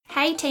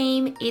Hey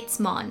team,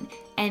 it's Mon,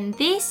 and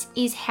this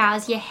is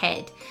How's Your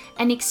Head,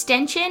 an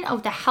extension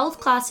of the health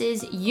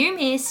classes you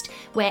missed,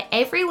 where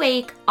every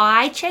week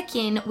I check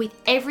in with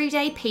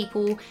everyday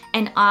people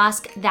and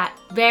ask that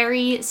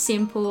very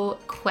simple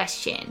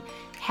question: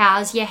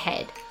 how's your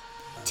head?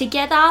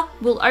 Together,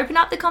 we'll open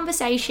up the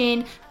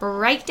conversation,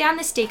 break down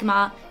the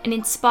stigma, and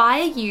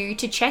inspire you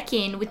to check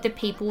in with the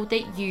people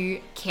that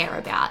you care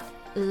about.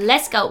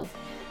 Let's go!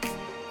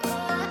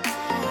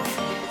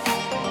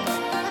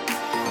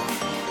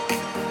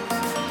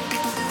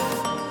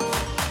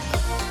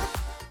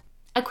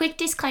 A quick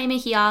disclaimer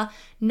here,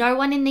 no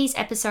one in these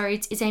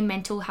episodes is a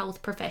mental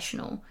health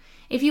professional.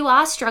 If you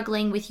are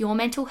struggling with your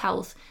mental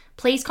health,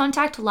 please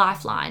contact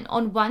Lifeline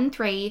on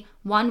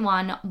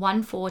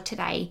 131114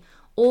 today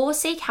or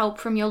seek help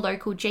from your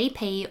local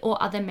GP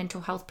or other mental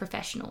health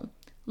professional.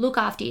 Look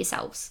after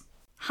yourselves.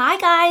 Hi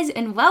guys,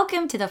 and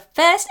welcome to the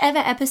first ever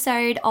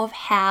episode of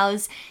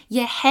How's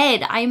Your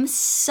Head. I'm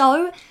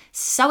so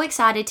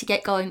excited to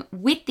get going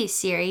with this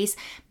series.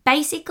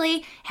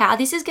 Basically, how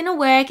this is going to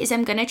work is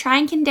I'm going to try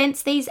and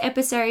condense these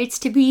episodes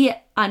to be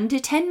under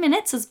 10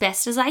 minutes as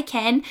best as I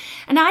can.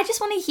 And I just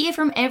want to hear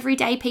from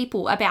everyday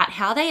people about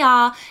how they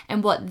are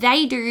and what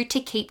they do to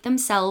keep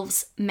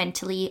themselves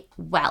mentally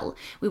well.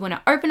 We want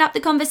to open up the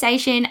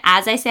conversation,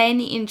 as I say in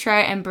the intro,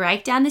 and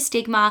break down the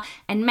stigma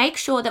and make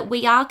sure that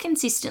we are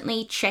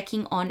consistently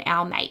checking on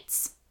our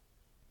mates.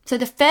 So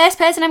the first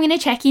person I'm going to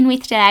check in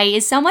with today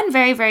is someone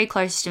very, very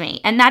close to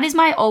me, and that is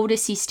my older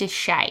sister,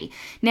 Shay.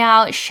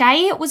 Now,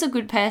 Shay was a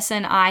good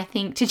person, I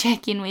think, to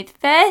check in with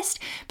first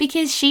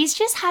because she's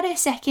just had her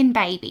second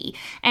baby,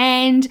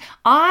 and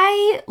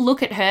I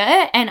look at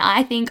her and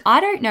I think, I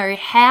don't know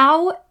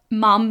how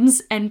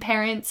mums and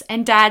parents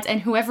and dads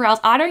and whoever else,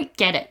 I don't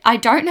get it. I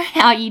don't know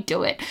how you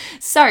do it.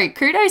 So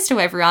kudos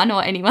to everyone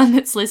or anyone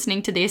that's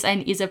listening to this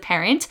and is a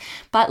parent,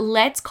 but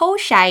let's call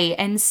Shay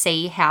and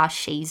see how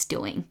she's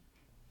doing.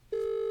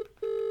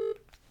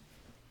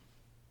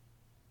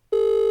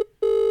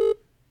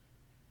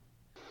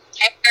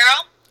 Hey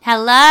girl.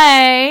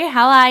 Hello,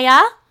 how are ya?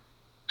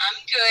 I'm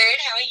good.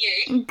 How are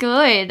you?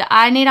 Good.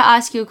 I need to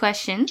ask you a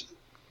question.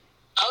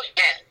 Oh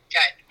yeah, go.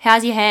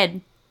 How's your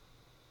head?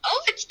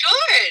 Oh, it's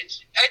good.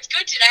 Oh, it's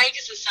good today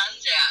because the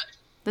sun's out.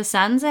 The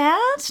sun's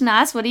out?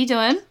 Nice. What are you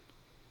doing?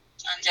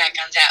 Sun's out,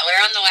 guns out.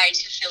 We're on the way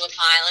to Phillip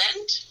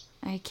Island.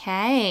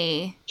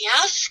 Okay.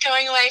 Yes,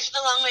 going away for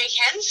the long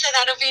weekend, so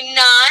that'll be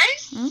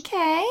nice.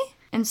 Okay.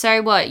 And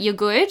so what, you're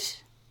good?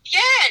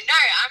 Yeah, no,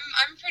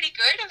 I'm pretty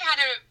good.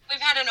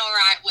 We've had an all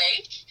right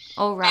week.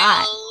 All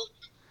right. Belle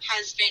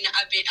has been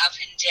a bit up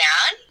and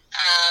down.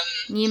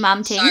 New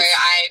mum team? So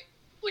I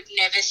would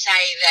never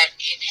say that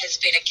it has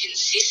been a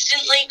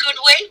consistently good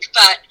week,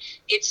 but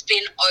it's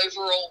been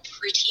overall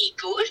pretty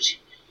good.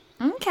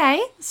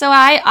 Okay. So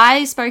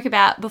I spoke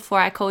about before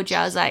I called you,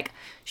 I was like,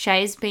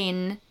 Shay's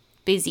been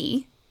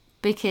busy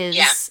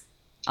because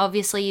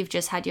obviously you've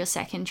just had your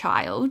second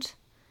child.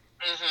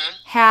 Mm-hmm.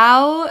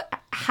 How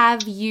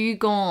have you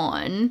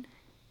gone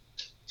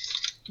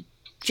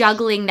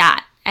juggling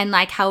that and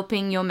like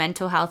helping your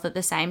mental health at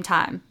the same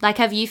time? Like,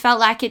 have you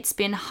felt like it's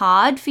been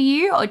hard for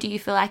you, or do you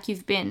feel like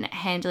you've been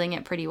handling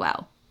it pretty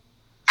well?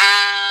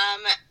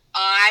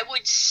 I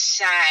would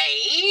say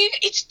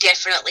it's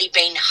definitely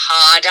been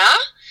harder.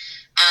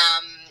 I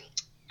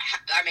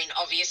mean,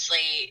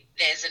 obviously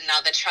there's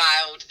another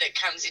child that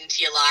comes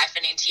into your life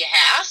and into your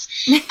house.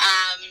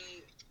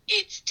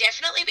 It's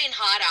definitely been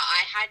harder.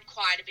 I had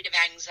quite a bit of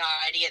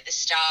anxiety at the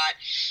start.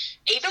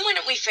 Even when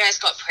we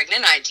first got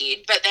pregnant, I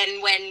did. But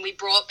then when we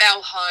brought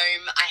Belle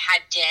home, I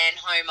had Dan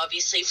home,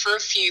 obviously, for a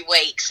few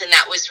weeks. And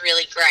that was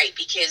really great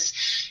because,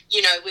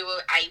 you know, we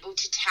were able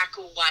to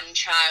tackle one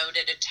child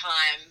at a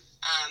time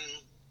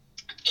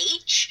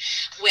each.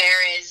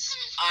 Whereas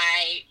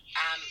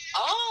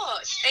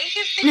speak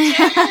of the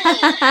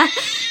devil.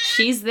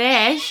 She's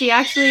there. She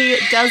actually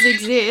does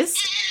exist.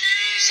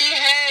 She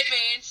heard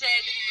me and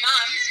said,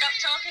 Mum, stop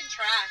talking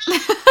trash.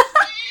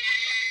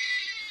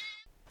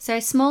 So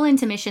small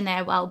intermission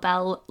there while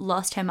Belle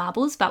lost her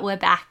marbles, but we're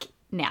back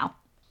now.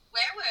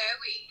 Where were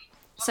we?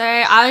 So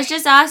I was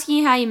just asking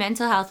you how your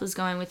mental health was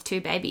going with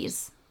two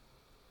babies.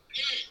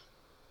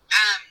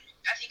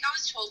 I think I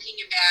was talking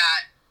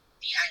about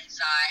the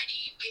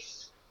anxiety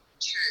with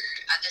two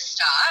at the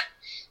start.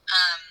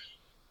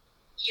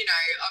 You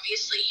know,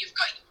 obviously you've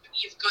got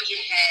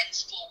your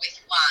hands full with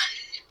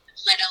one,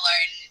 let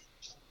alone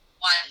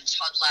one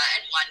toddler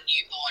and one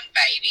newborn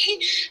baby.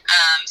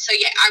 So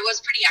yeah, I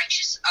was pretty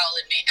anxious, I'll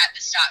admit, at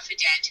the start for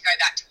Dan to go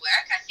back to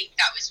work. I think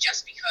that was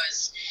just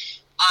because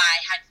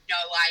I had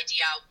no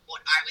idea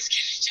what I was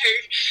going to do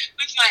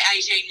with my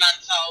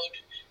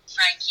 18-month-old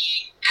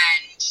Frankie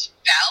and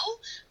Belle,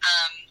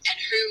 and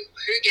who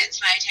gets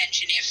my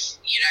attention if,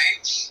 you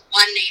know,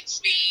 one needs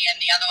me and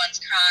the other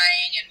one's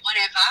crying and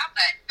whatever.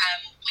 But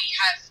we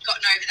have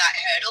gotten over that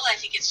hurdle. I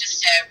think it's just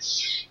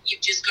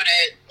you've just got to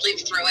live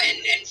through it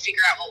and figure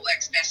out what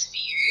works best for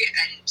you.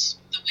 And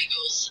the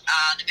Wiggles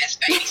are the best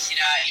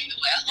babysitter in the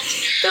world.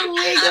 The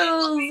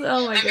Wiggles,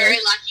 oh my god. I'm very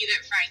lucky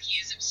that Frankie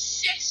is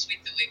obsessed with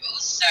the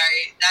wiggles. So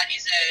that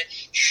is a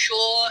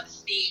sure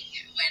thing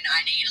when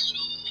I need a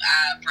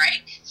little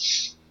break.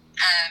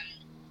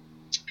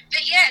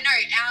 But yeah, no,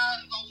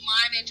 our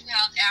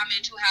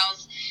mental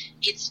health,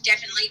 it's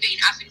definitely been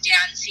up and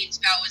down since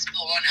Belle was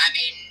born. I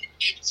mean,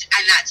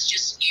 and that's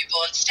just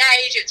newborn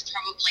stage. It's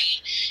probably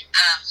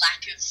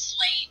lack of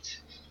sleep,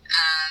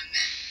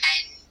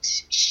 and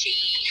she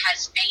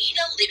has been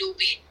a little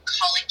bit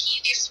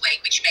colicky this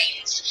week, which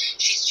means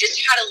she's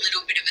just had a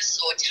little bit of a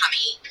sore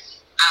tummy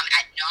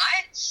at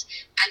nights,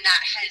 and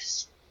that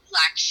has,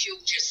 like,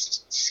 she'll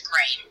just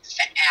scream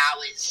for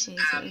hours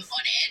on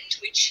end,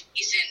 which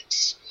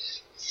isn't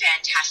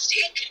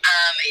fantastic.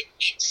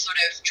 It sort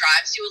of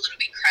drives you a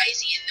little bit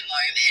crazy in the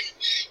moment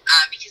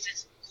because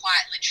it's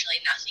quite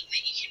literally nothing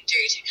that you can do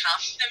to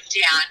calm them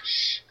down.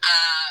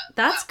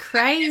 That's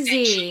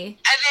crazy.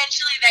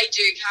 Eventually they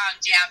do calm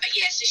down, but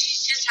yeah, so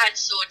she's just had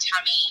sore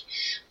tummy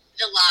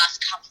the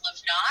last couple of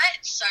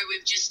nights, so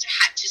we've just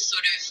had to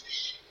sort of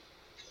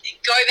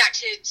go back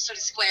to sort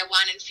of square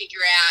one and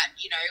figure out,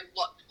 you know,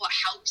 what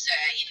helps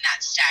her in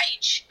that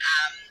stage.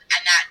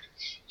 And that,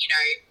 you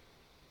know,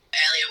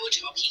 earlier we were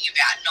talking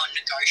about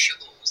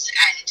non-negotiables,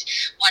 and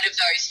one of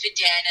those for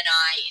Dan and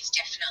I is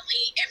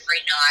definitely every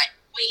night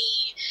we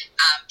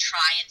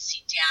try and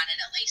sit down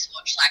and at least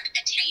watch like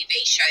a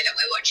TV show that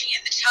we're watching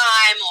at the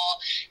time, or,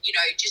 you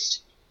know,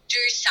 just do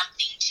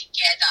something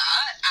together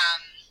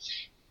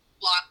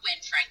when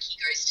Frankie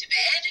goes to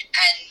bed.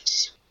 And,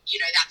 you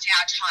know, that's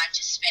our time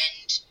to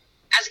spend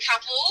as a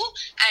couple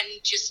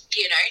and just,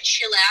 you know,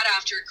 chill out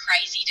after a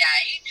crazy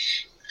day.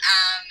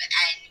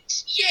 And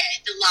yeah,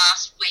 the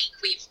last week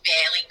we've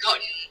barely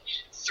gotten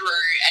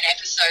through an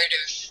episode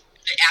of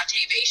our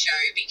TV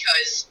show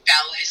because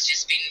Belle has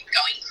just been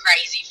going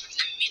crazy from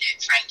the minute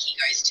Frankie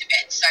goes to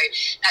bed. So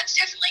that's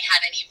definitely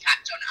had an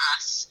impact on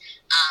us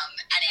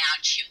and our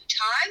chill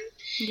time.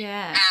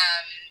 Yeah.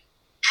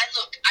 And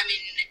look, I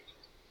mean,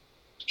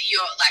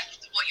 you're like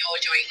what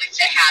you're doing with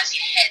the How's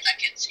Your Head,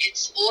 like it's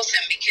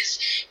awesome because,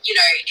 you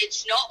know,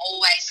 it's not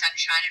always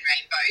sunshine and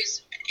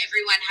rainbows.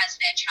 Everyone has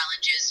their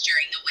challenges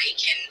during the week,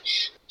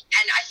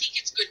 and I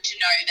think it's good to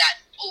know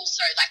that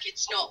also, like,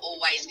 it's not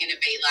always going to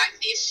be like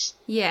this.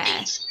 Yeah.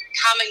 Things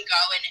come and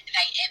go and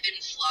they ebb and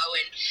flow,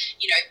 and,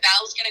 you know,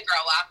 Belle's going to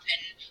grow up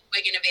and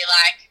we're going to be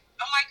like,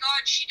 oh my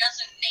God, she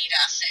doesn't need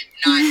us at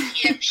 9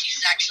 p.m.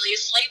 She's actually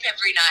asleep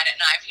every night at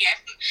 9 p.m.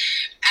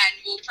 And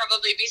we'll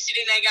probably be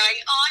sitting there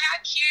going, oh,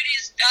 how cute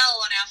is Belle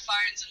on our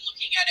phones and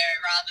looking at her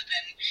rather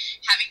than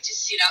having to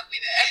sit up with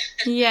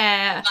her.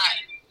 Yeah.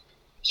 But,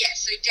 yeah,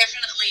 so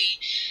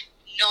definitely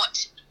not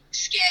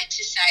scared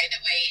to say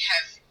that we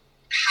have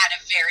had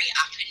a very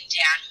up and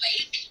down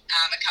week.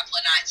 A couple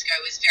of nights ago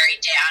was very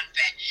down,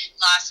 but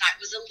last night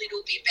was a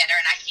little bit better,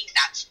 and I think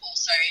that's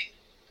also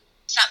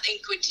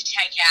something good to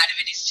take out of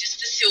it, is just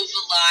the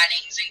silver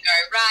linings and go,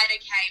 right,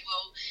 okay,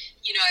 well,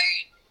 you know,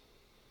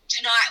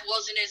 tonight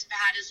wasn't as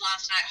bad as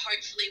last night.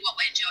 Hopefully what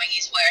we're doing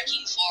is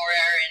working for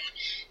her, and,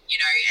 you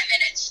know, and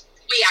then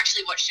we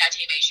actually watched our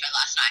TV show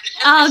last night.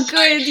 Oh, so,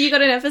 good. You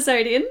got an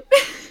episode in?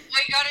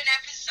 We got an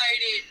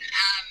episode in.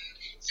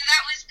 So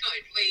that was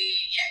good.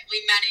 We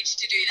managed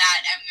to do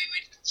that, and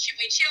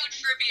we chilled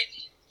for a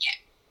bit. Yeah.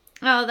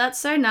 Oh, that's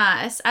so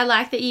nice. I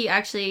like that you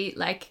actually,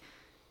 like,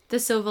 the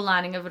silver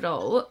lining of it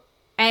all,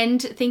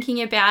 and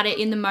thinking about it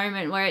in the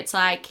moment where it's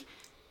like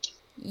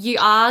you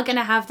are going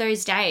to have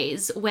those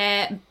days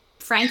where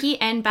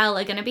Frankie and Belle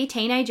are going to be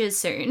teenagers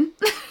soon.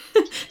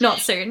 Not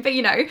soon, but,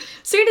 you know,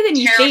 sooner than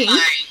you think.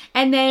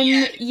 And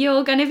then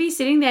you're going to be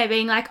sitting there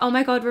being like, oh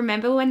my God,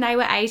 remember when they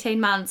were 18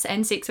 months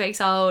and 6 weeks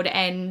old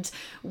and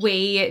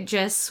we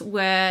just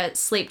were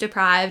sleep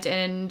deprived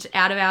and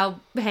out of our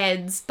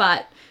heads,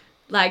 but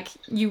like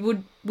you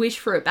would wish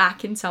for it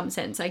back in some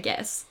sense, I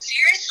guess.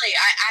 Seriously,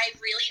 I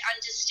really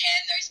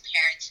understand those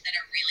parents that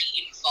are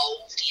really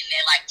involved in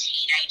their like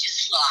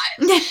teenagers'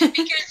 lives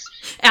because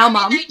our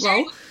mum,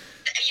 well.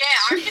 Yeah,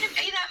 I'm going to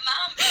be that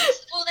mum.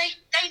 Well,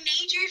 they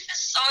need you for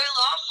so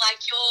long. Like,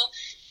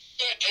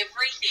 they're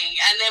everything.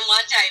 And then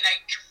one day they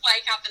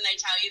wake up and they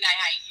tell you they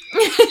hate you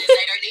and then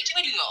they don't need you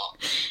anymore.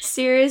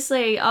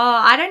 Seriously. Oh,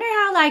 I don't know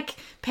how, like,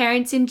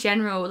 parents in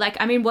general, like,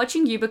 I mean,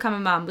 watching you become a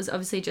mum was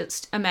obviously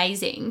just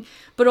amazing.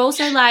 But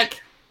also,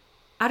 like,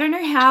 I don't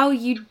know how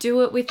you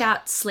do it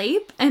without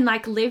sleep and,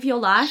 like, live your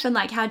life, and,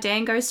 like, how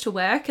Dan goes to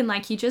work and,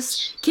 like, you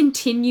just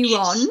continue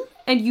on.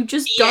 And you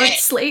just don't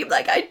sleep.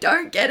 Like, I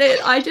don't get it.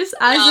 I just,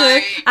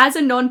 as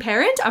a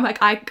non-parent, I'm like,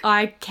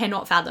 I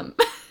cannot fathom.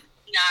 No,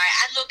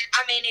 and look,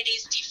 I mean, it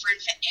is different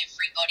for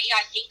everybody.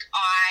 I think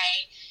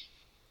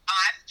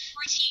I'm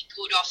pretty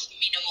good off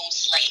minimal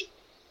sleep.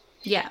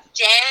 Yeah.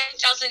 Dan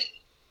doesn't,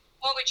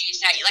 what would you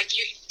say? Like,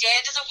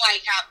 Dan doesn't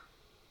wake up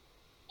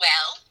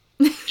well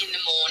in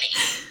the morning.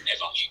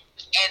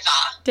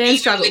 Ever. Dan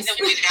struggles.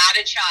 Without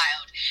a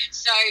child.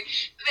 So,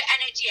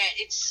 and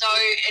it's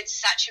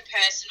such a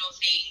personal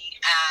thing,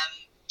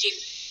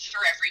 for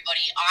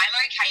everybody. I'm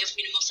okay with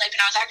minimal sleep, and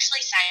I was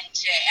actually saying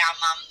to our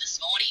mum this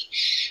morning,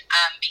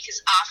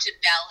 because after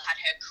Belle had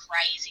her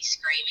crazy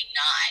screaming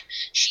night,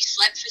 she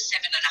slept for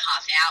 7.5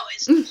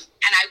 hours,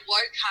 and I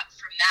woke up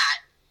from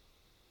that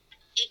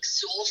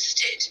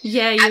exhausted.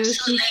 Yeah, you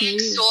absolutely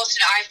exhausted.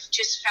 I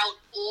just felt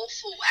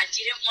awful. I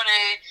didn't want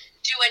to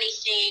do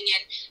anything,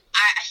 and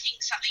I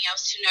think something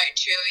else to note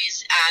too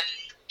is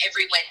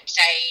every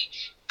Wednesday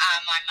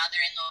my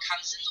mother-in-law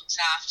comes and looks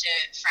after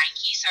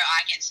Frankie, so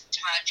I get some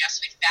time just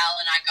with Belle,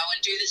 and I go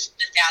and do the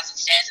 1,000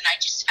 stairs, and I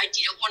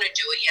didn't want to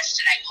do it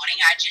yesterday morning.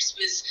 I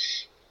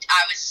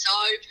was so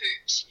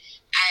pooped,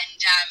 and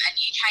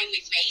you came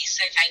with me,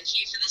 so thank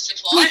you for the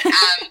support.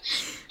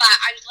 But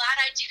I'm glad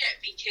I did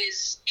it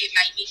because it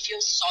made me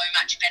feel so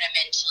much better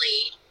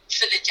mentally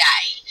for the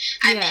day.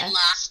 And then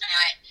last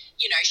night,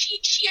 you know, she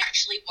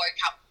actually woke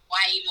up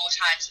way more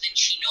times than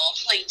she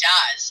normally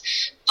does,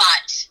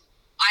 but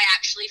I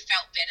actually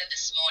felt better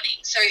this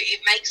morning. So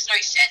it makes no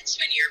sense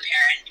when you're a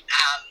parent.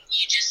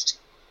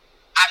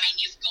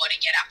 You've got to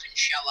get up and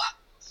show up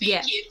for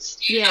your kids.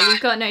 You've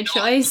got no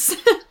choice.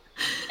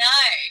 No.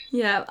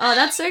 Yeah. Oh,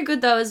 that's so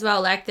good though as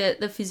well, like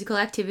the physical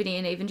activity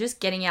and even just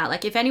getting out.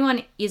 Like if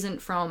anyone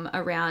isn't from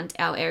around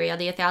our area,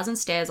 the 1,000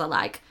 Stairs are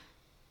like,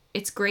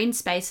 it's green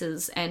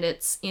spaces and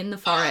it's in the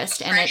forest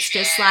and it's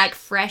just like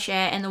fresh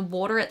air, and the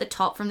water at the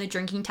top from the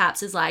drinking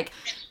taps is like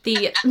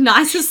the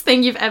nicest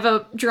thing you've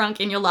ever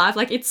drunk in your life.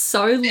 Like it's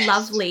so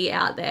lovely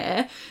out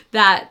there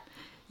that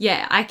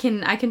I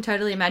can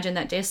totally imagine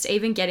that just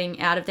even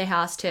getting out of the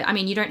house to, I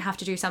mean, you don't have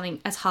to do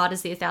something as hard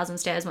as the 1,000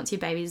 Stairs once your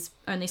baby's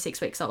only 6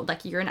 weeks old.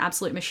 Like you're an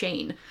absolute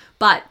machine,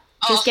 but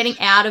just getting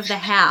out of the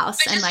house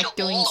and like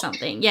doing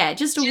something. Yeah.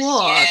 Just a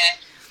walk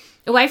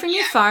away from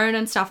your phone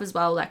and stuff as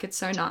well. Like it's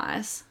so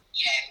nice.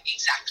 Yeah,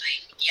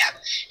 exactly. Yeah,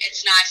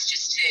 it's nice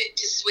just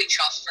to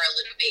switch off for a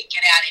little bit,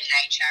 get out in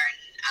nature,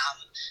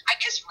 and I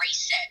guess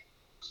reset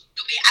a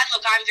little bit. And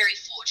look, I'm very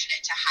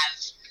fortunate to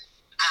have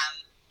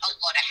a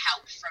lot of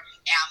help from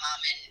our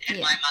mum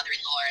and my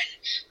mother-in-law, and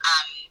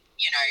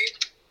you know,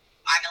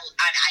 I'm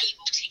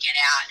able to get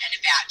out and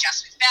about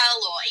just with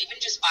Belle, or even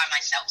just by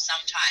myself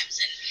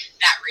sometimes, and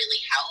that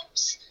really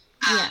helps.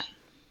 But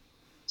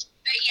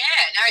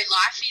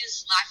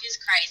life is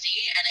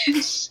crazy, and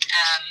it's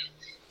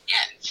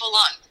full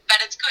on,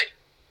 but it's good.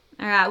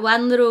 All right,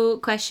 one little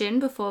question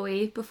before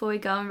we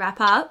go and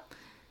wrap up.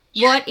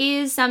 What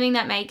is something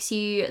that makes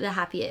you the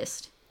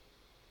happiest?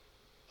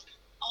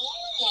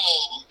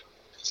 Oh,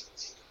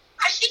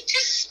 I think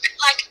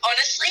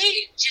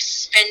honestly,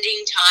 just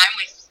spending time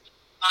with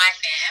my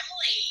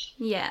family.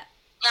 Yeah.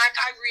 Like,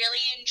 I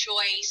really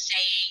enjoy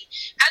seeing,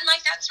 and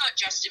like, that's not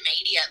just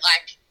immediate,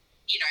 like,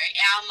 you know,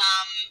 our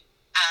mum,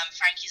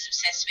 Frankie's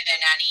obsessed with her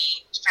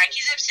nanny.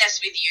 Frankie's obsessed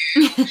with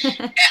you,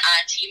 her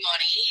auntie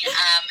Moni,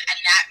 and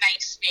that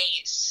makes me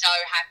so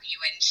happy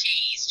when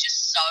she's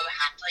just so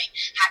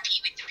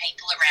happy with the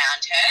people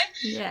around her.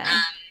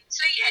 Yeah.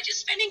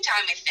 Just spending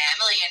time with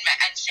family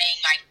and seeing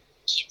my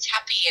kids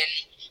happy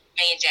and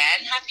me and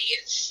Dan happy.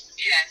 It's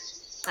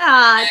it's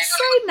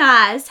so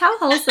nice. How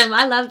wholesome.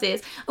 I love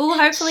this. Well,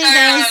 hopefully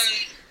there's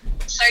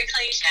so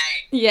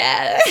cliche.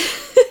 Yeah.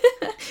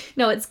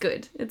 No, it's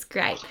good. It's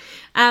great.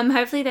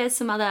 Hopefully there's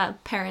some other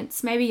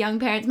parents, maybe young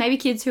parents, maybe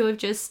parents who have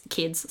just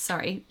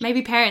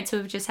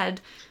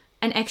had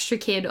an extra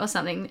kid or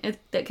something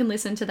that can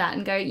listen to that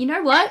and go, you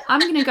know what,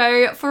 I'm going to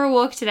go for a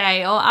walk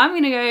today, or I'm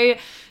going to go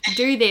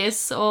do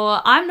this,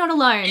 or I'm not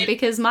alone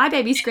because my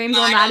baby screams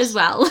all night as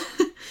well.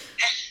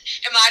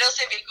 It might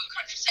also be good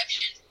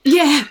contraception.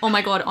 Yeah. Oh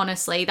my God,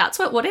 honestly, that's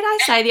what did I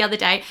say the other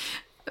day?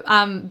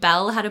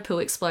 Belle had a poo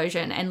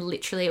explosion and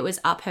literally it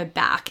was up her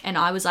back, and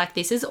I was like,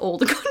 this is all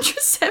the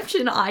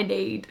contraception I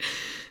need.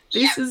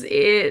 This is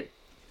it.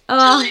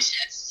 Oh,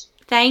 delicious.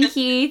 Thank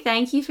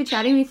you for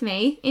chatting with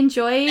me.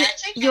 Enjoy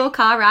your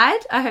car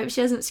ride. I hope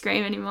she doesn't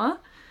scream anymore.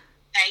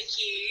 Thank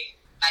you.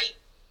 Bye.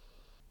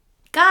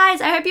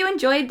 Guys, I hope you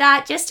enjoyed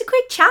that. Just a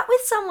quick chat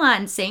with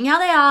someone, seeing how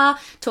they are,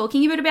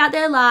 talking a bit about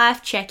their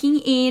life, checking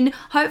in.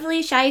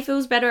 Hopefully Shay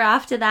feels better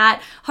after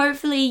that.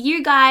 Hopefully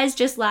you guys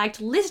just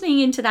liked listening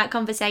into that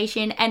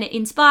conversation and it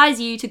inspires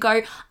you to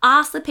go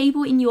ask the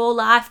people in your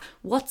life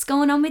what's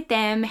going on with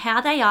them, how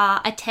they are.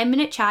 A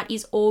 10-minute chat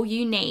is all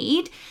you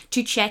need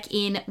to check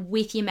in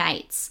with your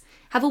mates.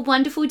 Have a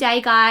wonderful day,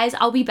 guys.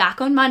 I'll be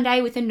back on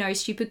Monday with a No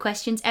Stupid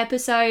Questions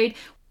episode.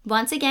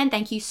 Once again,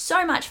 thank you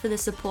so much for the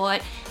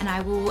support, and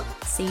I will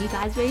see you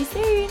guys very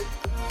soon.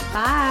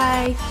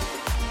 Bye.